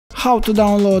how to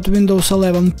download Windows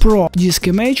 11 Pro disk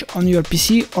image on your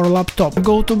PC or laptop.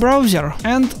 Go to browser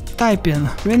and type in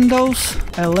Windows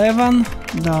 11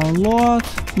 download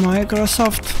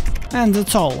Microsoft, and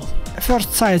that's all.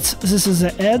 First sites, this is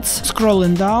the ads,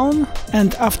 scrolling down,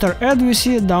 and after ad we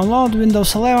see download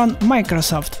Windows 11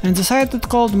 Microsoft, and the site is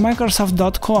called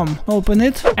microsoft.com. Open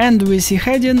it and we see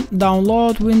heading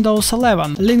download Windows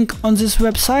 11. Link on this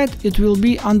website, it will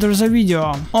be under the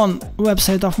video. On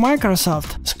website of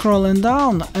Microsoft, scrolling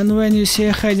down, and when you see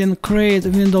a heading create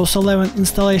Windows 11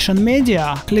 installation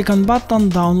media, click on button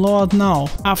download now.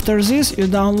 After this you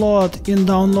download in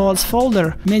downloads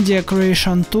folder media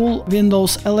creation tool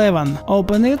Windows 11.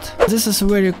 Open it. This is a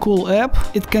very cool app.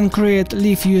 It can create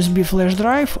live USB flash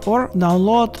drive or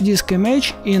download disk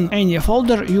image in any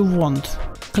folder you want.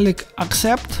 Click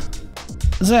accept.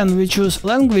 Then we choose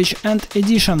language and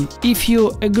edition. If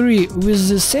you agree with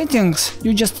these settings,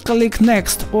 you just click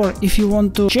next, or if you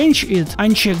want to change it,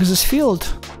 uncheck this field.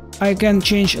 I can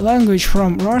change language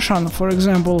from Russian, for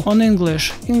example, on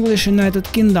English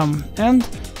United Kingdom, and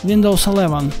Windows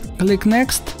 11. Click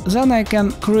next, then I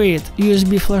can create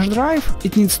USB flash drive,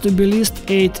 it needs to be list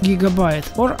 8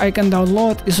 GB, or I can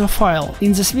download ISO file.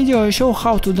 In this video I show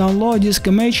how to download disk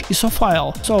image ISO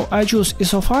file, so I choose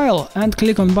ISO file and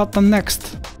click on button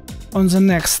next. On the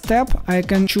next step I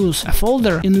can choose a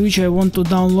folder in which I want to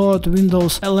download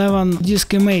Windows 11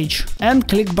 disk image and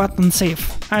click button save.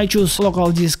 I choose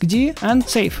local disk D and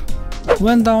save.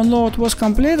 When download was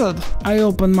completed, I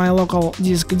open my local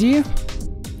disk D,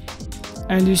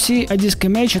 and you see a disk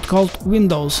image called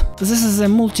Windows. This is a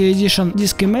multi-edition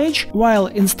disk image. While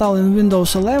installing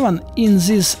Windows 11, in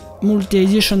this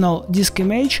multi-editional disk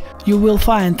image you will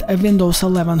find a Windows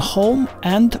 11 Home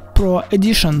and Pro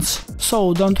editions.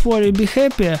 So don't worry, be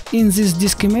happy, in this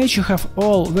disk image you have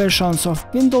all versions of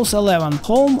Windows 11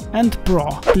 Home and Pro.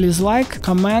 Please like,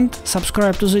 comment,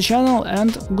 subscribe to the channel,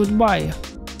 and goodbye.